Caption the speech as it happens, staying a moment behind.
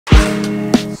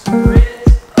What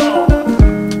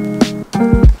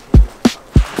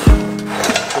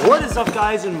is up,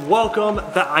 guys, and welcome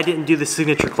back. I didn't do the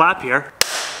signature clap here.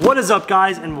 What is up,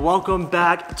 guys, and welcome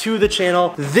back to the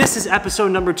channel. This is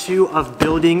episode number 2 of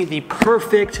building the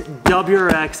perfect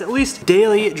WRX, at least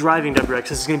daily driving WRX.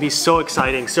 This is gonna be so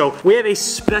exciting. So we have a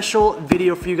special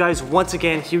video for you guys. Once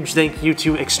again, huge thank you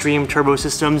to Extreme Turbo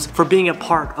Systems for being a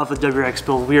part of the WRX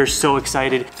build. We are so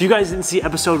excited. If you guys didn't see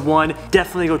episode 1,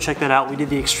 definitely go check that out. We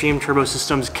did the Extreme Turbo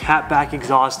Systems Catback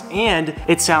exhaust, and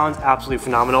it sounds absolutely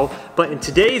phenomenal. But in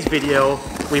today's video,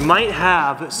 we might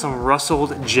have some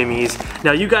rustled jimmies.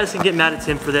 Now, you guys can get mad at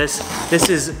Tim for this. This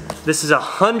is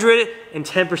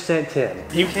 110% Tim.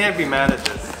 You can't be mad at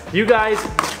this. You guys,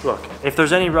 look, if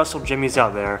there's any rustled jimmies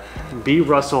out there, be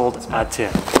rustled at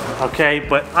Tim, okay?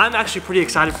 But I'm actually pretty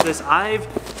excited for this.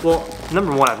 Well,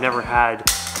 number one, I've never had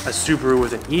a Subaru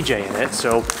with an EJ in it,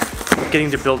 so getting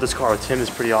to build this car with Tim is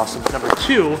pretty awesome. Number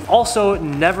two, also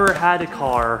never had a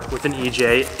car with an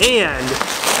EJ, and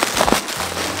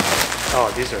oh,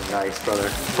 these are nice, brother.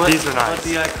 These are nice. But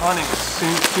the iconic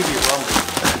subie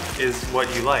rumble is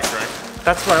what you like, right?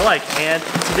 That's what I like. And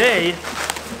today,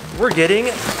 we're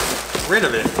getting rid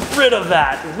of it. Rid of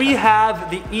that. We have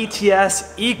the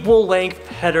ETS equal length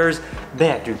headers.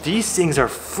 Man, dude, these things are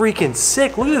freaking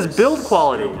sick. Look at this build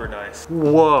quality. Super nice.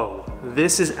 Whoa,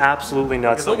 this is absolutely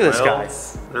nuts. Look at this guy.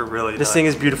 They're really nice. This thing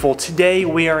is beautiful. Today,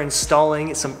 we are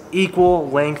installing some equal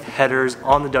length headers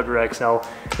on the WRX. Now,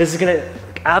 this is gonna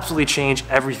absolutely change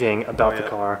everything about the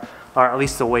car, or at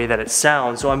least the way that it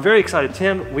sounds. So I'm very excited.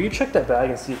 Tim, will you check that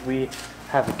bag and see if we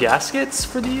have gaskets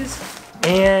for these?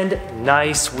 And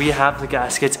nice, we have the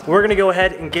gaskets. We're gonna go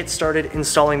ahead and get started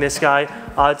installing this guy.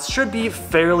 It should be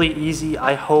fairly easy,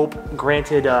 I hope.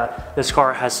 Granted, this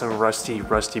car has some rusty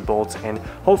bolts, and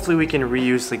hopefully we can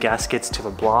reuse the gaskets to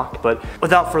the block. But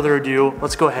without further ado,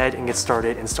 let's go ahead and get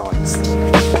started installing this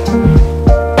thing.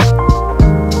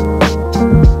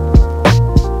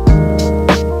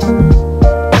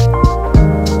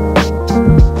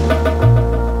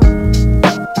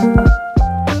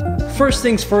 First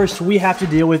things first, we have to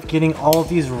deal with getting all of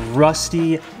these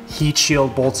rusty heat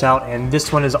shield bolts out, and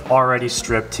this one is already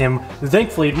stripped. Tim,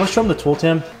 thankfully, you want to show them the tool,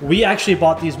 Tim? We actually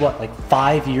bought these, what, like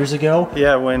 5 years ago?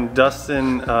 Yeah, when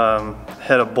Dustin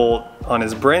had a bolt on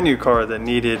his brand new car that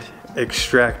needed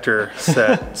extractor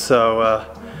set. So,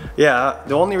 yeah,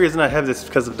 the only reason I have this is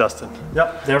because of Dustin.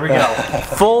 Yep, there we go.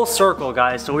 Full circle,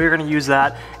 guys. So we're gonna use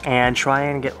that and try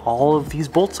and get all of these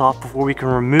bolts off before we can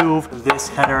remove this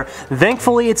header.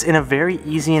 Thankfully, it's in a very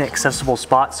easy and accessible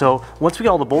spot. So once we get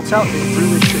all the bolts out, it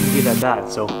really shouldn't be that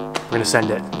bad. So we're gonna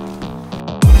send it.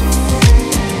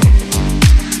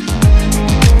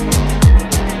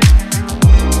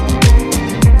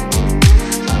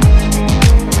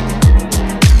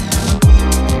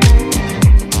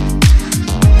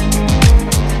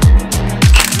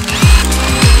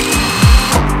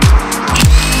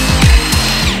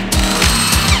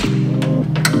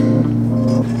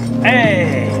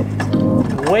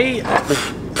 Wait,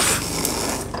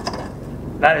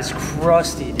 that is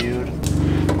crusty, dude.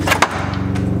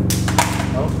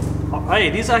 Oh, hey,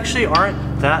 these actually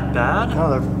aren't that bad.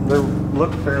 No, they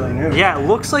look fairly new. Yeah, it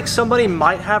looks like somebody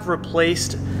might have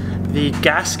replaced the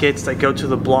gaskets that go to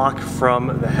the block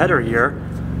from the header here.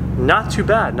 Not too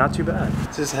bad, not too bad.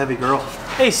 It's just a heavy girl.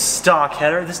 Hey, stock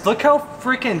header. Look how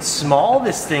freaking small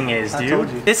this thing is, dude. I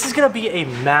told you. This is gonna be a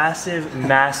massive,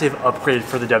 massive upgrade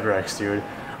for the WRX, dude.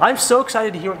 I'm so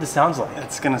excited to hear what this sounds like.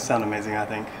 It's gonna sound amazing, I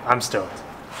think. I'm stoked.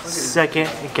 Second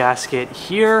gasket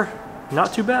here,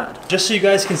 not too bad. Just so you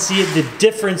guys can see the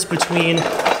difference between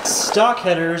stock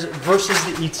headers versus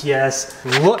the ETS.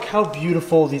 Look how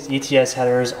beautiful these ETS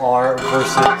headers are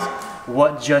versus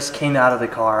what just came out of the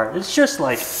car. It's just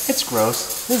like, it's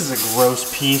gross. This is a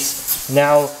gross piece.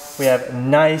 Now we have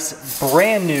nice,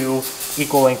 brand new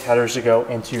equal length headers to go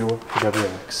into the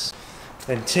WRX.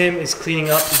 And Tim is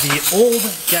cleaning up the old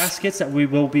gaskets that we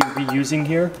will be reusing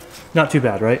here. Not too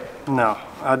bad, right? No,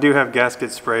 I do have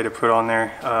gasket spray to put on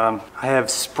there. I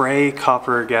have spray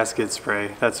copper gasket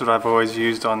spray. That's what I've always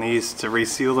used on these to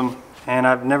reseal them, and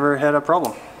I've never had a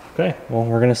problem. Okay, well,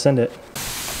 we're gonna send it.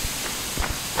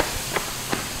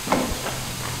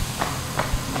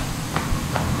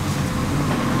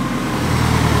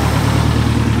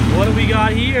 What do we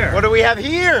got here? What do we have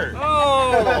here?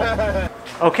 Oh!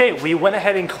 Okay, we went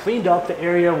ahead and cleaned up the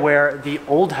area where the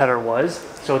old header was.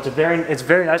 So it's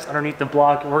very nice underneath the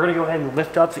block. We're gonna go ahead and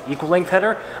lift up the equal length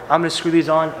header. I'm gonna screw these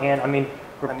on, and I mean,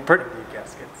 we're pretty.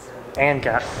 and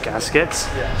gaskets.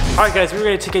 Yeah. All right, guys, we're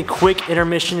gonna take a quick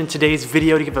intermission in today's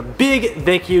video to give a big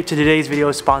thank you to today's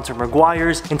video sponsor,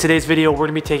 Meguiar's. In today's video, we're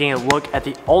gonna be taking a look at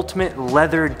the Ultimate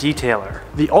Leather Detailer.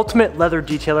 The Ultimate Leather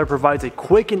Detailer provides a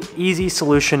quick and easy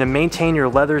solution to maintain your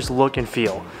leather's look and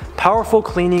feel. Powerful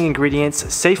cleaning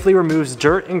ingredients safely removes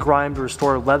dirt and grime to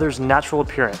restore leather's natural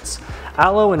appearance.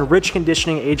 Aloe and rich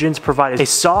conditioning agents provide a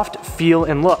soft feel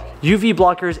and look. UV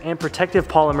blockers and protective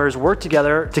polymers work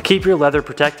together to keep your leather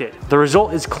protected. The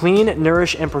result is clean,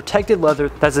 nourished, and protected leather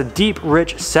that's a deep,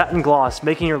 rich satin gloss,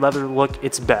 making your leather look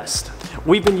its best.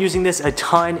 We've been using this a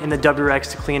ton in the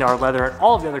WRX to clean our leather and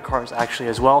all of the other cars actually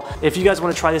as well. If you guys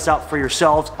want to try this out for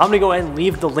yourselves, I'm gonna go ahead and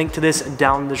leave the link to this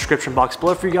down in the description box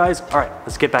below for you guys. All right,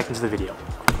 let's get back into the video.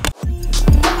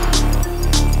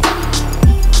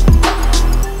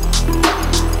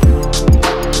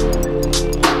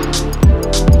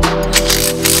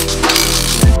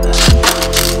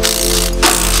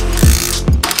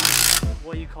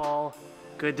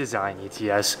 Good design,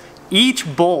 ETS. Each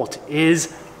bolt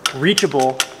is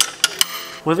reachable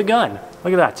with a gun.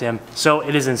 Look at that, Tim. So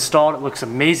it is installed, it looks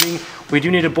amazing. We do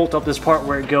need to bolt up this part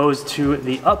where it goes to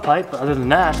the up pipe, but other than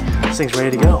that, this thing's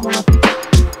ready to go.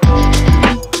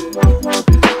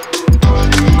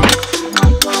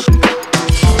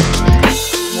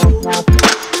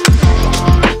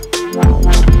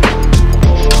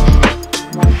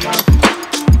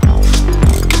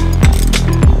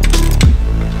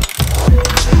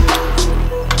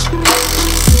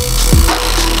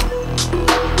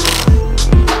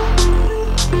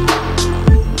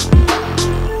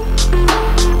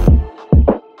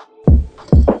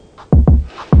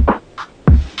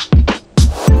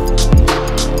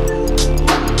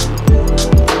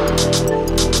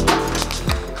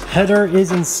 Header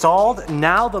is installed.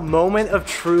 Now the moment of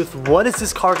truth. What is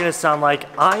this car gonna sound like?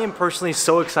 I am personally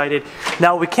so excited.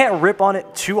 Now we can't rip on it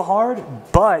too hard,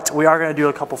 but we are gonna do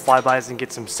a couple flybys and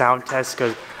get some sound tests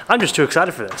because I'm just too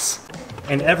excited for this.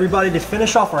 And everybody, to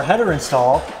finish off our header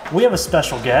install, we have a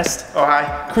special guest. Oh,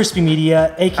 hi. Crispy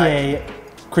Media, AKA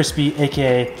Crispy,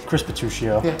 AKA Chris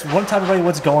Petruccio. Yeah. So tell everybody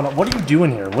what's going on. What are you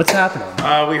doing here? What's happening?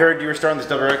 We heard you were starting this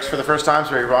WRX for the first time,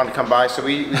 so we wanted to come by. So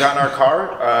we got in our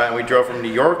car and we drove from New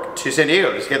York to San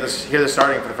Diego just to hear this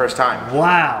starting for the first time.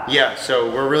 Wow. Yeah, so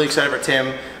we're really excited for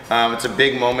Tim. It's a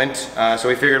big moment, so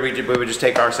we figured we would just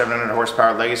take our 700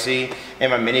 horsepower Legacy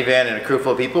in my minivan and a crew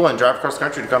full of people and drive across the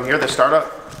country to come here to start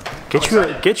up. Get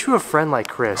you a friend like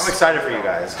Chris. I'm excited for you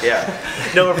guys, yeah.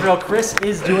 No, for real, Chris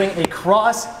is doing a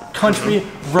cross-country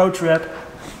road trip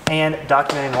and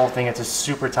documenting the whole thing. It's a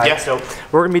super tight. Yeah. So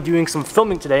we're gonna be doing some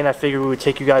filming today, and I figured we would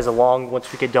take you guys along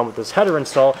once we get done with this header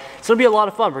install. It's gonna be a lot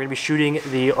of fun. We're gonna be shooting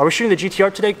the, are we shooting the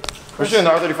GTR today? We're shooting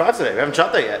the R35 today. We haven't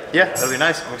shot that yet. Yeah, that'll be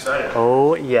nice. I'm excited.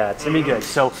 Oh yeah, it's gonna be good.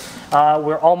 So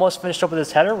we're almost finished up with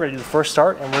this header. We're gonna do the first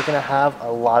start, and we're gonna have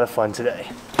a lot of fun today.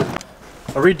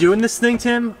 Are we doing this thing,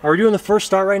 Tim? Are we doing the first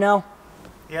start right now?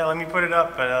 Yeah, let me put it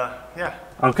up, but yeah.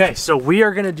 Okay, so we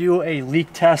are gonna do a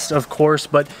leak test, of course,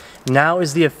 but now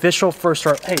is the official first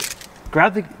start. Hey,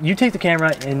 grab the, you take the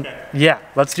camera and yeah,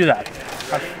 let's do that.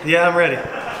 Yeah, I'm ready.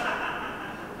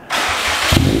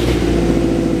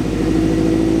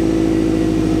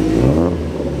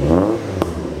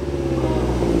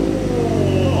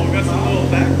 Oh, got some little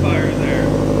backfire there.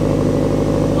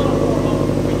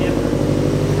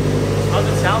 How's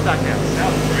it sound back now? It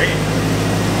sounds great.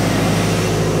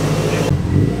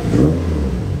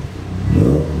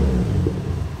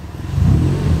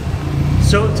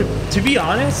 So to be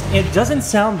honest, it doesn't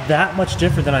sound that much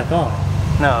different than I thought.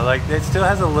 No, like it still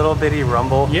has a little bitty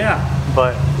rumble. Yeah.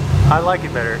 But I like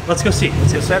it better. Let's go see.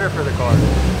 It's better for the car.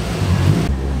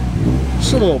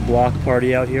 Just a little block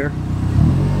party out here.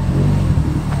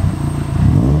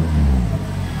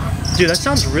 Dude, that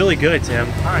sounds really good, Tim.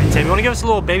 All right, Tim, you wanna give us a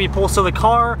little baby pull? So the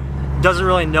car doesn't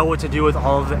really know what to do with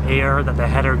all of the air that the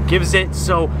header gives it,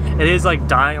 so it is like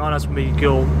dying on us when we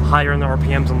go higher in the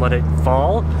RPMs and let it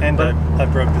fall. And I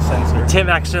broke the sensor. Tim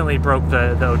accidentally broke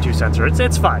the O2 sensor.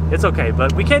 It's fine, it's okay,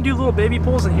 but we can do little baby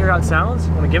pulls and hear how it sounds.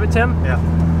 Wanna give it, Tim? Yeah.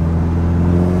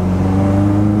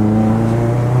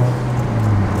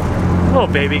 Little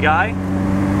baby guy.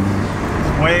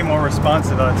 It's way more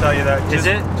responsive, I'll tell you that. Is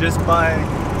it? Just by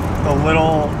the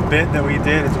little bit that we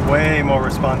did, it's way more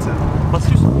responsive. Let's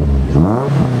do some.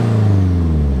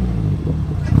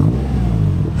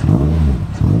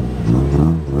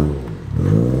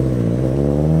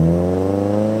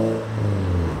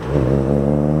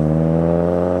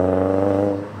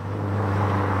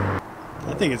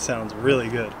 I think it sounds really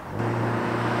good.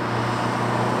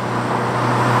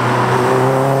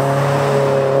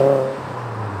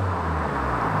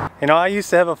 You know, I used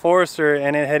to have a Forester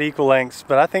and it had equal lengths,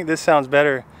 but I think this sounds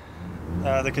better.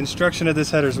 The construction of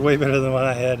this header is way better than what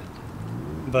I had,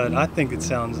 but I think it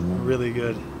sounds really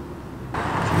good.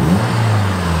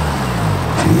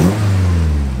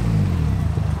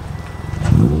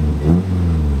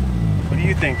 What do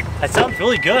you think? That sounds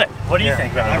really good. What do you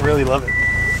think, man? I really love it.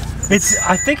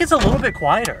 I think it's a little bit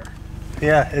quieter.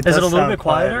 Yeah, it does. Is it a little bit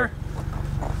quieter?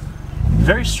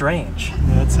 Very strange.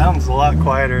 Yeah, it sounds a lot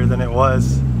quieter than it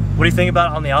was. What do you think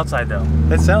about it on the outside though?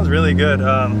 It sounds really good.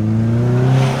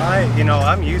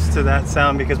 I'm used to that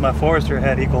sound because my Forester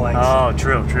had equal lengths. Oh,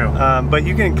 true, true. But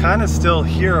you can kind of still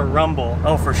hear a rumble.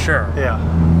 Oh, for sure. Yeah.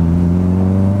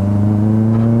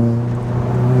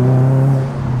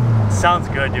 Sounds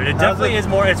good, dude. It definitely is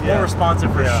more, it's more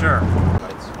responsive for sure.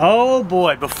 Oh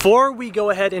boy, before we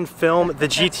go ahead and film the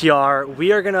GTR,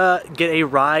 we are gonna get a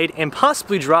ride and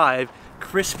possibly drive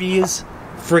Crispy's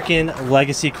freaking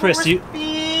Legacy. Chris, Media!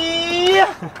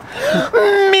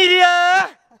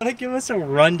 Want to give us a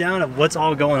rundown of what's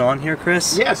all going on here,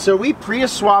 Chris? Yeah, so we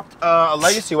pre-swapped a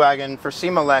Legacy wagon for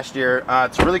SEMA last year.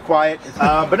 It's really quiet,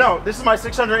 but no, this is my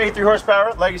 683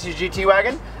 horsepower Legacy GT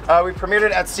wagon. We premiered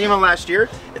it at SEMA last year.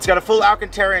 It's got a full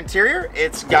Alcantara interior.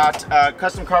 It's got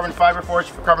custom carbon fiber forged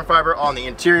for carbon fiber on the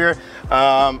interior,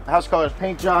 house colors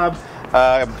paint job,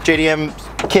 JDM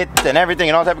kit and everything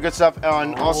and all type of good stuff,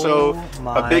 and also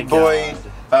a big boy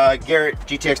Garrett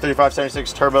GTX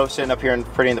 3576 turbo sitting up here and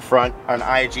pretty in the front on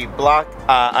IAG block.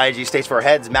 IAG stage 4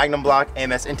 heads, Magnum block,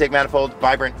 AMS intake manifold,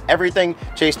 Vibrant everything,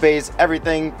 Chase bays,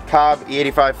 everything, Cobb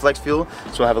E85 flex fuel,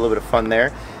 so we'll have a little bit of fun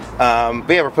there. But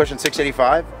yeah, we're pushing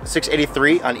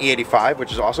 683 on E85,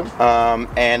 which is awesome.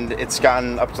 And it's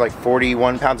gotten up to like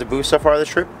 41 pounds of boost so far this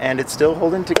trip, and it's still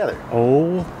holding together.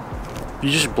 Oh, you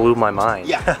just blew my mind.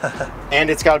 Yeah. And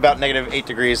it's got about -8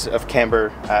 degrees of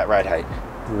camber at ride height.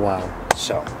 Wow.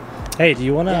 So. Hey, do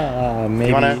you wanna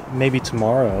maybe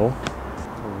tomorrow?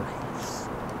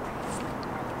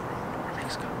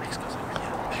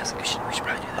 We should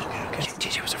probably do that. Okay.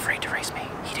 JJ was afraid to race me.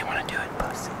 He didn't want to do it. I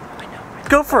know.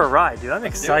 Go for a ride, dude. I'm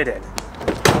excited.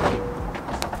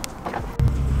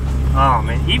 Oh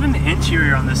man, even the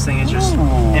interior on this thing is just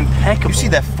impeccable. You see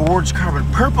that forged carbon,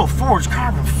 purple forged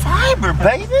carbon fiber,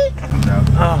 baby?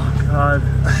 Oh god.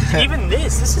 Even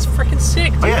this is freaking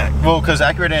sick, dude. Oh, yeah, well, because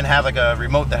Acura didn't have like a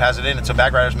remote that has it in it, so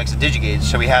Back Riders makes a digigauge.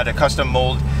 So we had a custom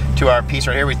mold to our piece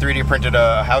right here. We 3D printed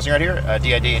a housing right here,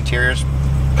 DID interiors,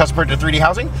 custom printed 3D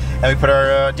housing, and we put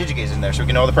our digigauge in there so we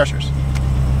can know all the pressures.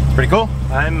 It's pretty cool.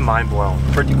 I'm mind blown.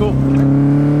 Pretty cool.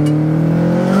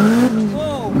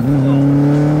 Whoa, whoa.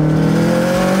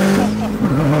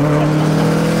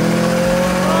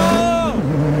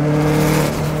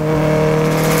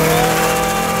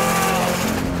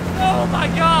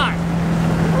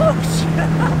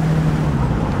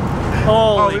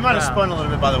 Oh, we might have spun a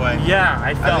little bit, by the way. Yeah,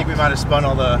 I think we might have spun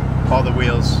all the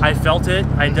wheels. I felt it.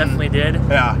 I definitely did.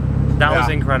 Yeah. That was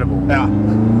incredible. Yeah.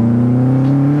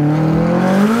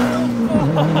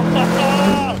 Oh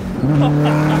my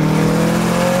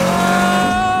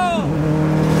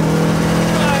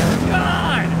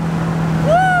god!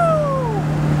 Woo!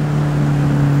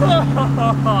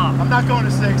 I'm not going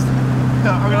to 6th.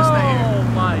 No, I'm gonna stay here. Oh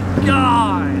my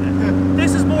god!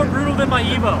 This is more brutal than my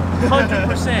Evo.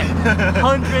 100%.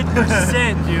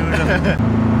 100%, dude.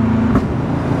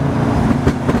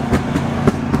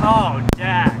 Oh,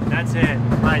 dang. That's it.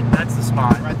 Right, that's the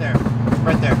spot. Right there.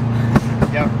 Right there.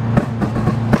 Yep.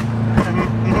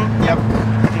 Yep.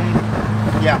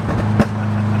 Yeah.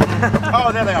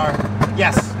 Oh, there they are.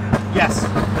 Yes. Yes.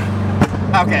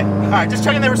 Okay. All right. Just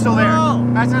checking they were still there. Oh.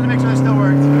 I just had to make sure they still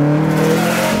worked.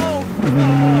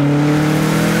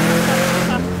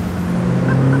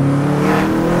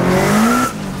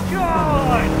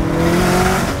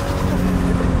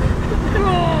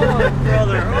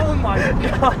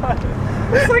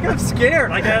 It's like I'm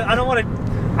scared. Like I don't want to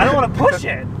push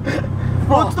it.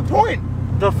 Well, what's the point?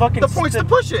 The point's to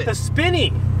push it. The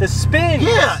spinning. The spins.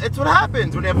 Yeah, it's what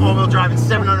happens when you have all-wheel drive and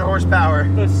 700 horsepower.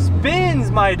 The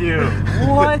spins, my dude.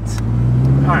 What?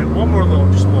 All right, one more little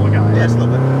guy. Yeah, just a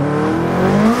little bit.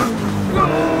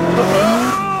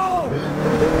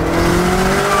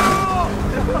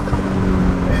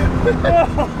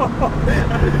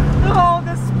 Oh,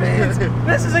 the spins!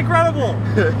 This is incredible!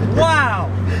 Wow!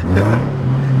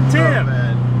 Tim!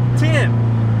 Oh, Tim!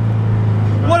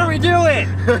 What are we doing?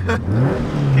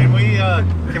 Can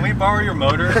we borrow your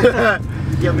motor?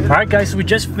 Alright guys, so we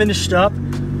just finished up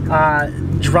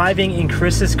driving in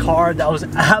Chris's car. That was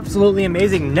absolutely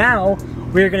amazing. Now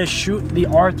we're gonna shoot the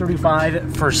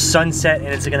R35 for sunset and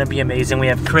it's gonna be amazing. We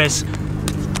have Chris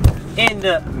in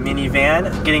the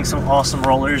minivan, getting some awesome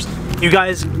rollers. You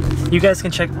guys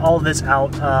can check all of this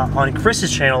out on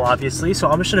Chris's channel, obviously. So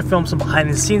I'm just gonna film some behind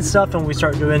the scenes stuff and we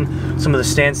start doing some of the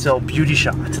standstill beauty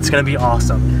shots. It's gonna be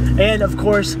awesome. And of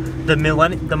course, the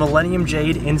Millennium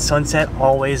Jade in sunset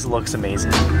always looks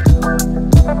amazing.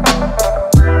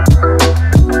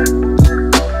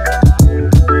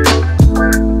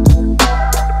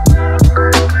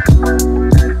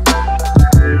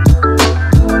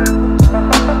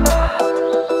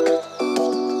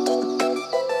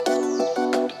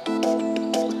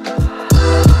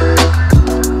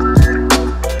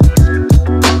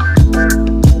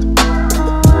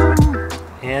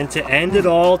 To end it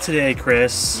all today,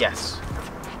 Chris. Yes.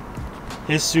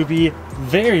 His subie,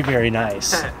 very, very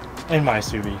nice. And my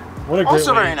subie. What a great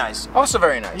Also way. very nice. Also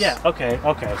very nice. Yeah, okay.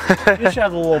 You should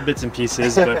have the little bits and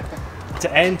pieces, but to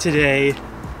end today,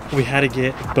 we had to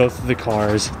get both of the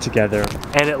cars together,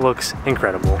 and it looks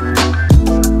incredible.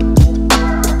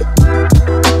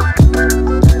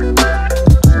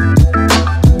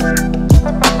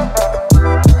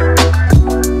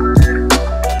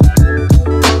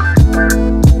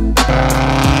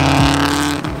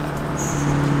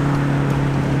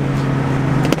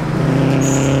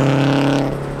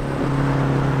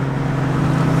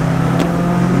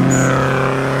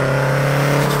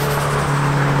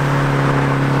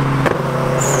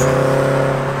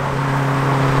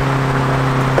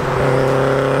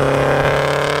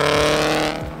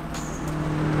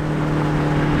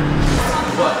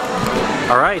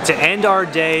 To end our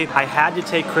day, I had to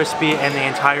take Crispy and the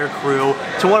entire crew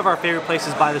to one of our favorite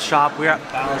places by the shop. We're at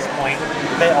Ballast Point.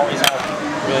 They always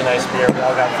have really nice beer. We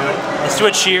all got food. Let's do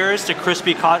a cheers to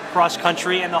Crispy Cross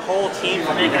Country and the whole team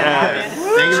for making it happen.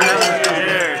 Thank you very much.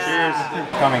 Cheers. Cheers.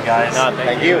 Coming, guys.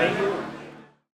 Thank you.